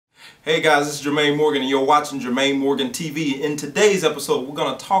Hey guys, this is Jermaine Morgan and you're watching Jermaine Morgan TV. In today's episode, we're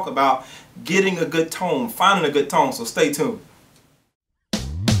going to talk about getting a good tone, finding a good tone, so stay tuned.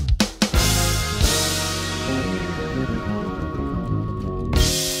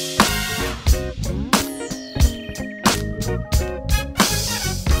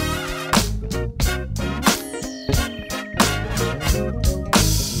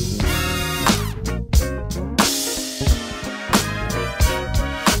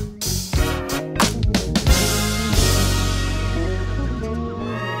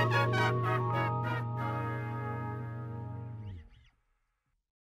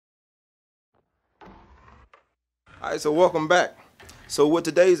 Alright, so welcome back. So with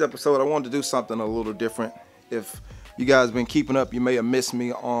today's episode, I wanted to do something a little different. If you guys been keeping up, you may have missed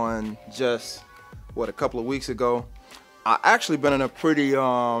me on just, a couple of weeks ago. I actually been in a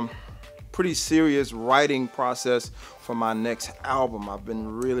pretty serious writing process for my next album. I've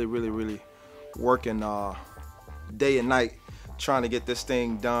been really working day and night trying to get this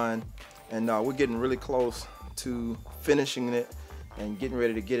thing done. And we're getting really close to finishing it and getting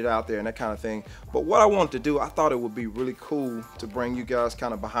ready to get it out there and that kind of thing. But what I wanted to do, I thought it would be really cool to bring you guys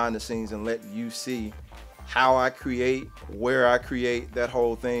kind of behind the scenes and let you see how I create, where I create, that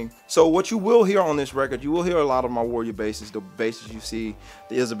whole thing. So what you will hear on this record, you will hear a lot of my Warrior basses, the basses you see,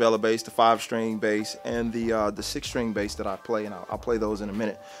 the Isabella bass, the 5-string bass, and the 6-string bass that I play, and I'll play those in a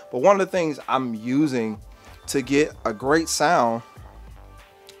minute. But one of the things I'm using to get a great sound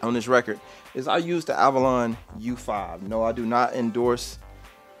on this record is I use the Avalon U5. No, I do not endorse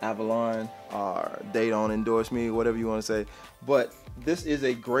Avalon, or they don't endorse me, whatever you want to say. But this is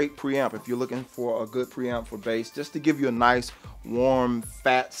a great preamp if you're looking for a good preamp for bass, just to give you a nice, warm,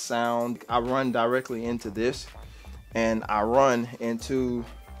 fat sound. I run directly into this, and I run into,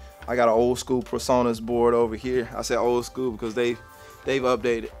 I got an old school Personas board over here. I say old school because they've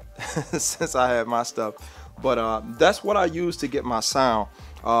updated since I had my stuff. But that's what I use to get my sound.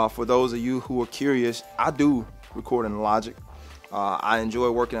 For those of you who are curious, I do record in Logic. I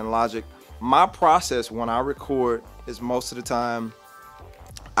enjoy working in Logic. My process when I record is most of the time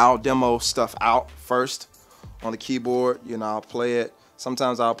I'll demo stuff out first on the keyboard. You know, I'll play it.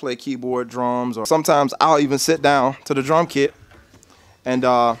 Sometimes I'll play keyboard, drums, or sometimes I'll even sit down to the drum kit and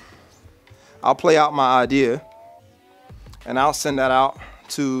I'll play out my idea and I'll send that out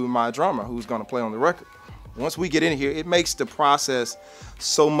to my drummer who's going to play on the record. Once we get in here, it makes the process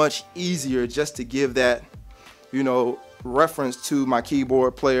so much easier just to give that, you know, reference to my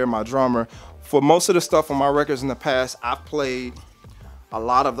keyboard player, my drummer. For most of the stuff on my records in the past, I've played a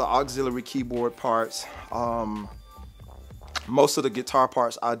lot of the auxiliary keyboard parts. Most of the guitar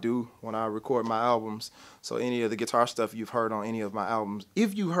parts I do when I record my albums. So any of the guitar stuff you've heard on any of my albums,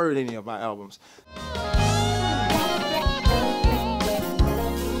 if you heard any of my albums.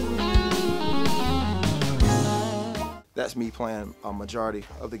 That's me playing a majority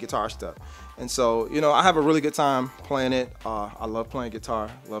of the guitar stuff. And so, you know, I have a really good time playing it. I love playing guitar,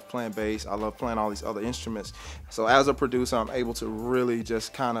 love playing bass, I love playing all these other instruments. So as a producer, I'm able to really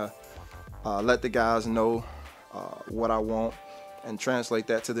just kind of let the guys know what I want and translate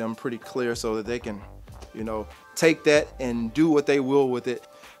that to them pretty clear so that they can, you know, take that and do what they will with it.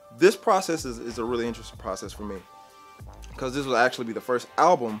 This process is a really interesting process for me because this will actually be the first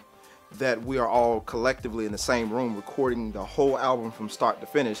album that we are all collectively in the same room recording the whole album from start to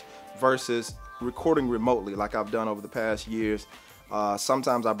finish versus recording remotely like I've done over the past years.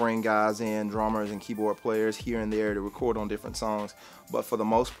 Sometimes I bring guys in, drummers and keyboard players here and there to record on different songs, but for the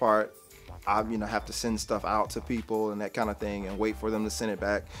most part I have to send stuff out to people and that kind of thing and wait for them to send it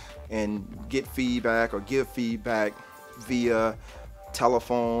back and get feedback or give feedback via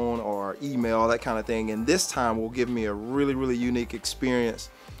telephone or email, that kind of thing. And this time will give me a really unique experience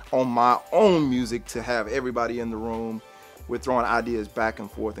on my own music to have everybody in the room. We're throwing ideas back and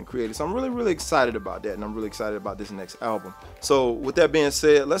forth and creating. So I'm really excited about that, and I'm really excited about this next album. So with that being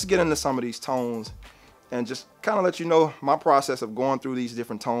said, let's get into some of these tones and just kind of let you know my process of going through these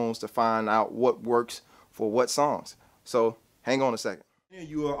different tones to find out what works for what songs. So hang on a second.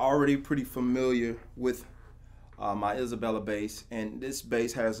 You are already pretty familiar with my Isabella bass, and this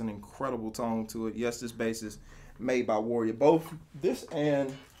bass has an incredible tone to it. Yes, this bass is made by Warrior. Both this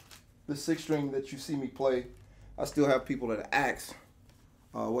and the 6-string that you see me play, I still have people that ask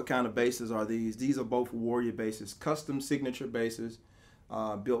what kind of basses are these. These are both Warrior basses, custom signature basses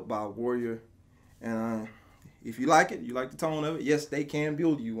built by Warrior. And if you like it, you like the tone of it, yes, they can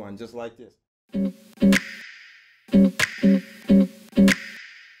build you one just like this.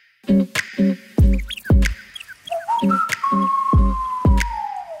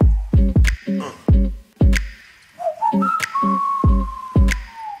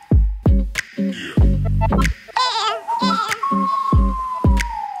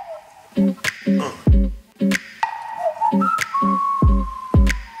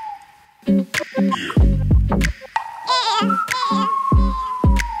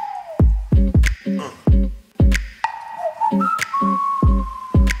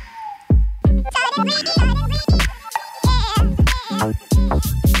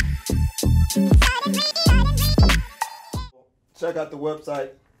 at the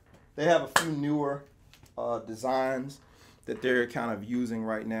website, they have a few newer designs that they're kind of using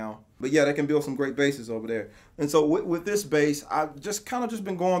right now. But yeah, they can build some great basses over there. And so with this bass, I've just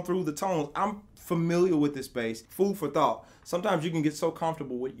been going through the tones. I'm familiar with this bass. Food for thought. Sometimes you can get so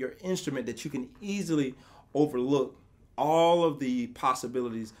comfortable with your instrument that you can easily overlook all of the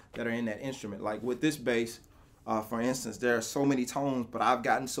possibilities that are in that instrument. Like with this bass, for instance, there are so many tones, but I've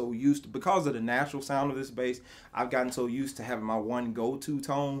gotten so used to, because of the natural sound of this bass, I've gotten so used to having my one go-to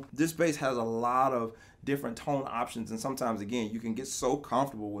tone. This bass has a lot of different tone options, and sometimes, again, you can get so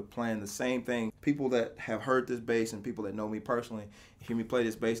comfortable with playing the same thing. People that have heard this bass and people that know me personally, hear me play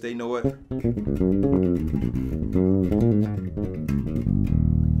this bass, they know it.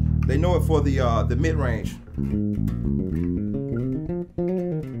 They know it for the mid-range.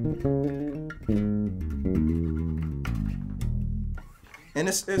 And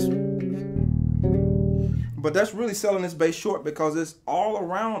but that's really selling this bass short, because it's all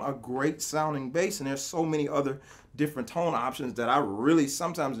around a great sounding bass, and there's so many other different tone options that I really,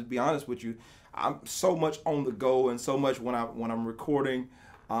 sometimes, to be honest with you, I'm so much on the go, and so much when I'm recording,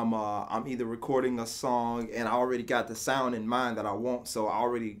 I'm either recording a song and I already got the sound in mind that I want, so I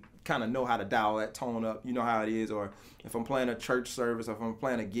already kind of know how to dial that tone up. You know how it is. Or if I'm playing a church service, or if I'm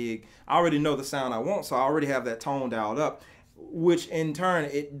playing a gig, I already know the sound I want, so I already have that tone dialed up, which in turn,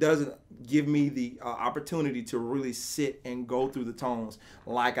 it doesn't give me the opportunity to really sit and go through the tones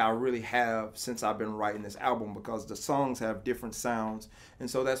like I really have since I've been writing this album, because the songs have different sounds, and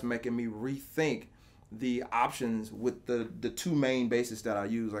so that's making me rethink the options with the two main basses that I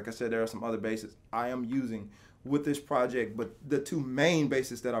use. Like I said, there are some other basses I am using with this project, but the two main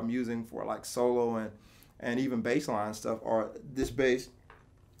basses that I'm using for like solo and even bass line stuff are this bass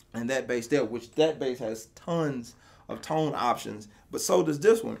and that bass there, which that bass has tons of tone options, but so does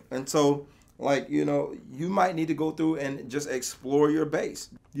this one. And so, like, you know, you might need to go through and just explore your bass.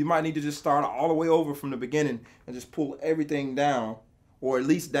 You might need to just start all the way over from the beginning and just pull everything down, or at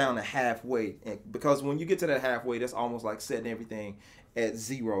least down to halfway. And because when you get to that halfway, that's almost like setting everything at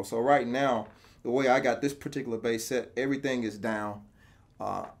zero. So right now, the way I got this particular bass set, everything is down,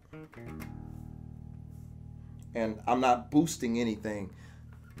 and I'm not boosting anything.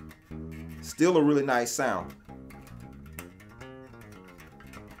 Still a really nice sound.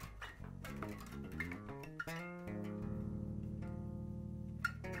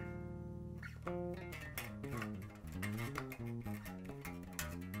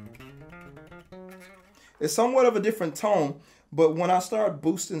 It's somewhat of a different tone, but when I start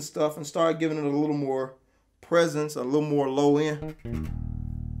boosting stuff and start giving it a little more presence, a little more low end,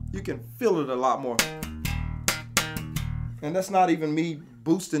 you can feel it a lot more. And that's not even me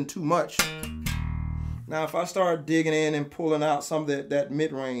boosting too much. Now, if I start digging in and pulling out some of that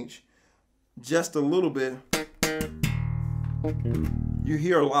mid-range just a little bit, you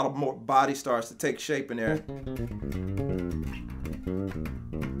hear a lot of more body starts to take shape in there.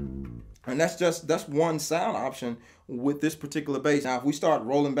 And that's one sound option with this particular bass. Now, if we start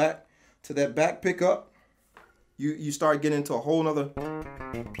rolling back to that back pickup, you start getting into a whole nother.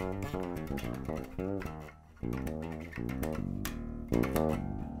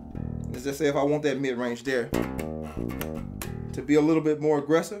 Let's just say if I want that mid-range there to be a little bit more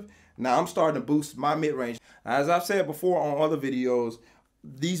aggressive, now I'm starting to boost my mid-range. As I've said before on other videos,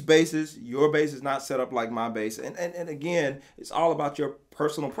 these basses, your bass is not set up like my bass. And again, it's all about your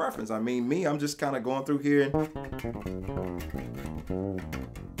personal preference. I mean, me, I'm just kind of going through here and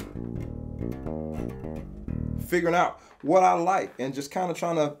figuring out what I like and just kind of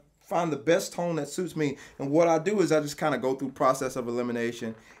trying to find the best tone that suits me. And what I do is I just kind of go through process of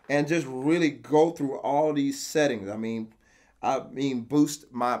elimination and just really go through all these settings. I mean,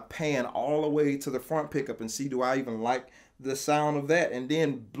 boost my pan all the way to the front pickup and see, do I even like the sound of that, and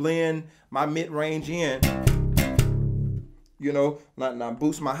then blend my mid-range in, you know, not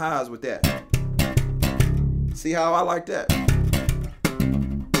boost my highs with that. See how I like that?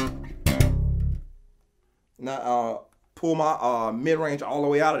 Now pull my mid-range all the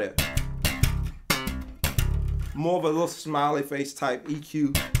way out of there. More of a little smiley face type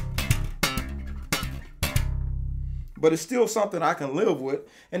EQ. But it's still something I can live with.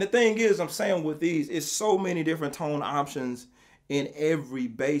 And the thing is, I'm saying with these, it's so many different tone options in every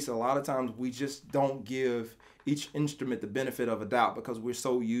bass. A lot of times we just don't give each instrument the benefit of a doubt because we're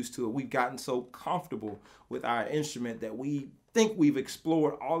so used to it. We've gotten so comfortable with our instrument that we think we've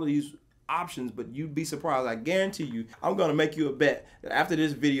explored all of these options, but you'd be surprised. I guarantee you, I'm gonna make you a bet that after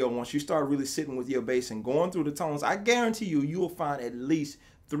this video, once you start really sitting with your bass and going through the tones, I guarantee you, you will find at least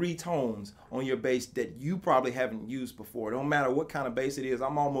 3 tones on your bass that you probably haven't used before. Don't matter what kind of bass it is,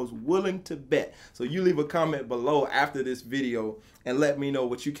 I'm almost willing to bet. So you leave a comment below after this video and let me know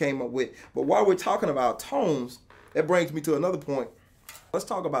what you came up with. But while we're talking about tones, that brings me to another point. Let's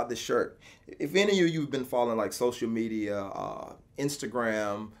talk about this shirt. If any of you have been following like social media,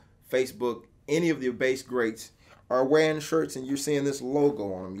 Instagram, Facebook, any of the bass greats are wearing shirts and you're seeing this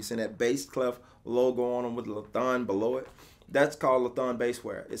logo on them. You're seeing that bass clef logo on them with Lathon below it. That's called Lathon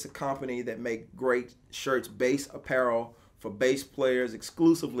Basswear. It's a company that make great shirts, bass apparel for bass players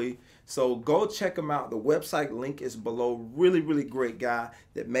exclusively. So go check them out. The website link is below. Really, really great guy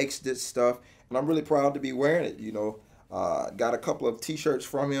that makes this stuff. And I'm really proud to be wearing it, you know. Got a couple of t-shirts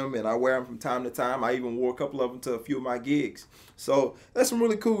from him and I wear them from time to time. I even wore a couple of them to a few of my gigs. So that's some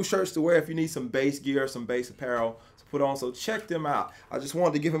really cool shirts to wear if you need some bass gear, some bass apparel to put on. So check them out. I just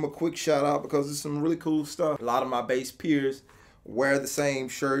wanted to give him a quick shout out because it's some really cool stuff. A lot of my bass peers wear the same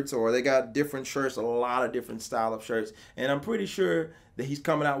shirts, or they got different shirts, a lot of different style of shirts. And I'm pretty sure that he's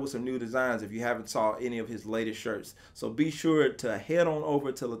coming out with some new designs if you haven't saw any of his latest shirts. So be sure to head on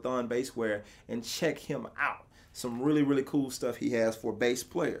over to Lathon Basswear and check him out. Some really, really cool stuff he has for bass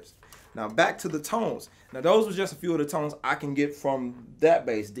players. Now back to the tones. Now those were just a few of the tones I can get from that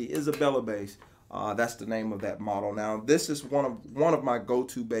bass, the Isabella bass. That's the name of that model. Now this is one of my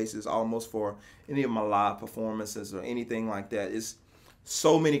go-to basses almost for any of my live performances or anything like that. It's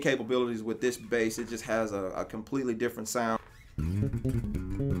so many capabilities with this bass. It just has a completely different sound.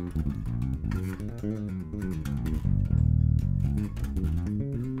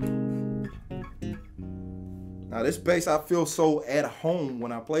 Now this bass, I feel so at home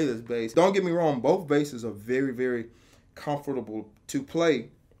when I play this bass. Don't get me wrong, both basses are very, very comfortable to play.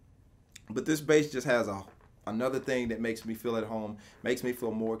 But this bass just has another thing that makes me feel at home, makes me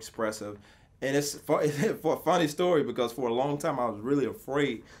feel more expressive. And it's for a funny story because for a long time I was really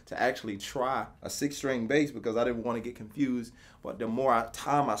afraid to actually try a 6-string bass because I didn't want to get confused. But the more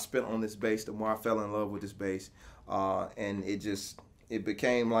time I spent on this bass, the more I fell in love with this bass. And it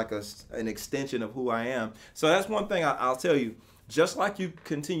became like an extension of who I am. So that's one thing I'll tell you. Just like you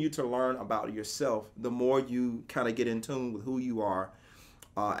continue to learn about yourself, the more you kind of get in tune with who you are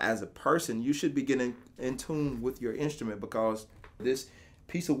as a person, you should be getting in tune with your instrument, because this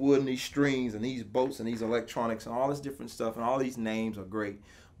piece of wood and these strings and these bolts and these electronics and all this different stuff and all these names are great.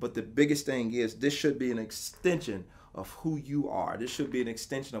 But the biggest thing is this should be an extension of who you are. This should be an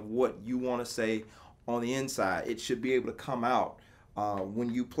extension of what you want to say on the inside. It should be able to come out when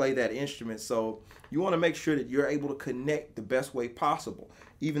you play that instrument. So you want to make sure that you're able to connect the best way possible,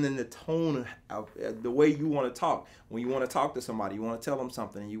 even in the tone of the way you want to talk. When you want to talk to somebody, you want to tell them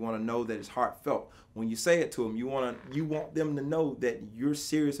something and you want to know that it's heartfelt. When you say it to them, you want them to know that you're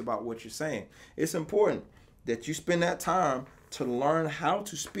serious about what you're saying. It's important that you spend that time to learn how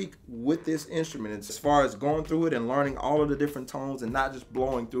to speak with this instrument, as far as going through it and learning all of the different tones and not just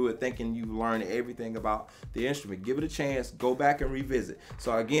blowing through it thinking you've learned everything about the instrument. Give it a chance, go back and revisit.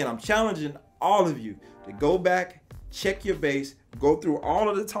 So again, I'm challenging all of you to go back, check your bass, go through all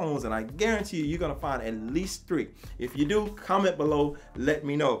of the tones, and I guarantee you, you're gonna find at least 3. If you do, comment below, let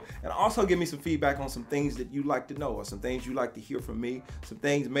me know. And also give me some feedback on some things that you'd like to know, or some things you'd like to hear from me, some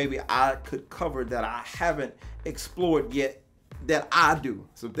things maybe I could cover that I haven't explored yet, that I do.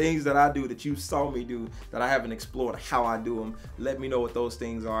 Some things that I do that you saw me do that I haven't explored how I do them. Let me know what those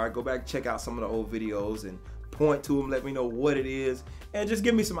things are. Go back, check out some of the old videos and point to them. Let me know what it is. And just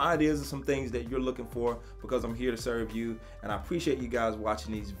give me some ideas of some things that you're looking for, because I'm here to serve you. And I appreciate you guys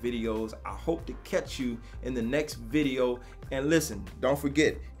watching these videos. I hope to catch you in the next video. And listen, don't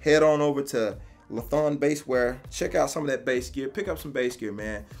forget, head on over to Lathon Basswear. Check out some of that bass gear. Pick up some bass gear,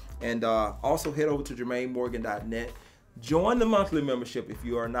 man. And also head over to JermaineMorgan.net. Join the monthly membership if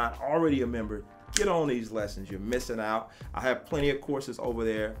you are not already a member. Get on these lessons. You're missing out. I have plenty of courses over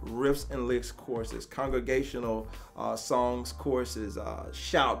there. Riffs and licks courses, congregational songs courses,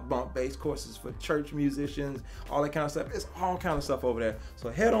 shout, bump, bass courses for church musicians, all that kind of stuff. It's all kind of stuff over there. So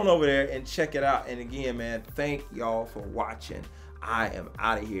head on over there and check it out. And again, man, thank y'all for watching. I am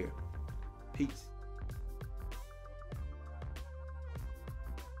out of here. Peace.